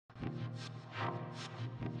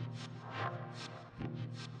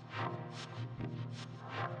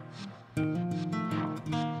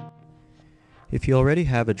If you already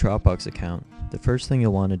have a Dropbox account, the first thing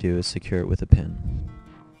you'll want to do is secure it with a PIN.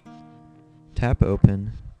 Tap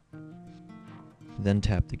Open, then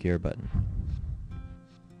tap the gear button.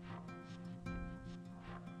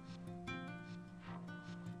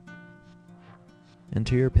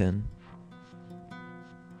 Enter your PIN.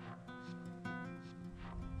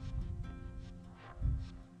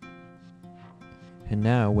 And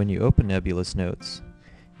now, when you open Nebulous Notes,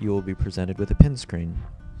 you will be presented with a PIN screen.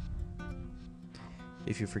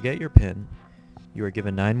 If you forget your PIN, you are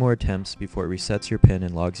given 9 more attempts before it resets your PIN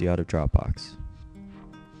and logs you out of Dropbox.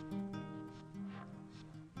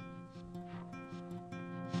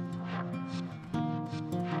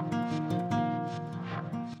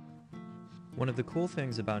 One of the cool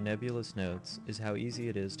things about Nebulous Notes is how easy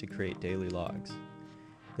it is to create daily logs.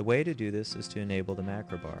 The way to do this is to enable the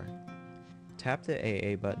macro bar. Tap the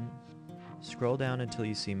AA button, scroll down until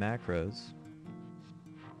you see macros,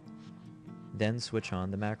 then switch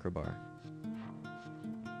on the macro bar.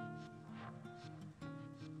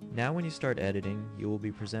 Now when you start editing, you will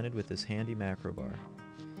be presented with this handy macro bar.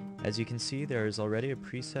 As you can see, there is already a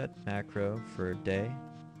preset macro for day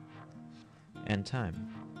and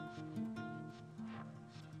time.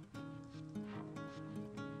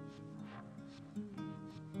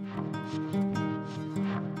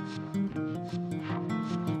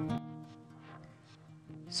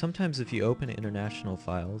 Sometimes if you open international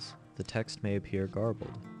files, the text may appear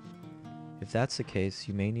garbled. If that's the case,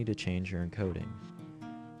 you may need to change your encoding.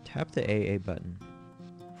 Tap the AA button,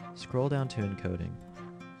 scroll down to encoding,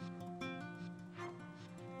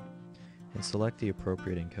 and select the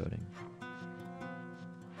appropriate encoding.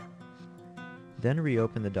 Then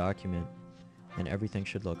reopen the document, and everything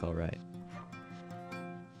should look alright.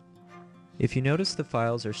 If you notice the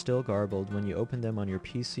files are still garbled when you open them on your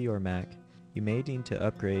PC or Mac, you may need to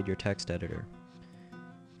upgrade your text editor.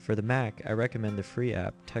 For the Mac, I recommend the free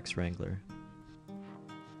app Text Wrangler.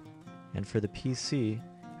 And for the PC,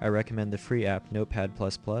 I recommend the free app Notepad++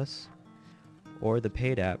 or the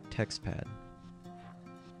paid app TextPad.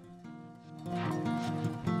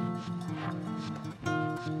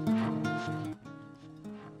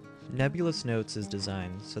 Nebulous Notes is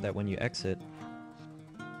designed so that when you exit,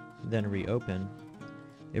 then reopen,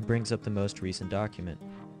 it brings up the most recent document.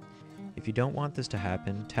 If you don't want this to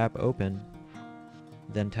happen, tap Open,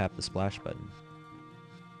 then tap the splash button.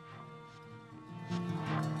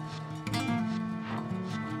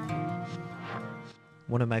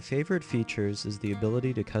 One of my favorite features is the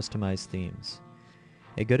ability to customize themes.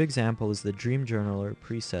 A good example is the Dream Journaler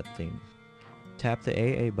preset theme. Tap the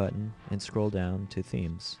AA button and scroll down to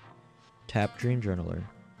Themes. Tap Dream Journaler.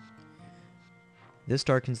 This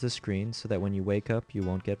darkens the screen so that when you wake up you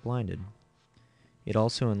won't get blinded. It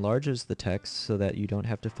also enlarges the text so that you don't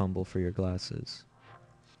have to fumble for your glasses.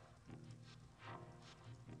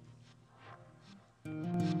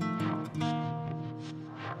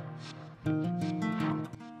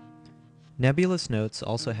 Nebulous Notes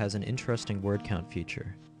also has an interesting word count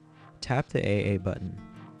feature. Tap the AA button,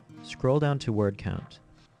 scroll down to word count,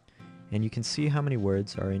 and you can see how many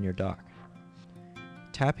words are in your doc.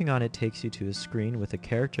 Tapping on it takes you to a screen with a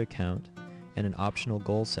character count and an optional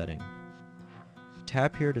goal setting.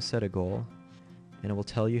 Tap here to set a goal, and it will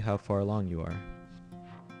tell you how far along you are.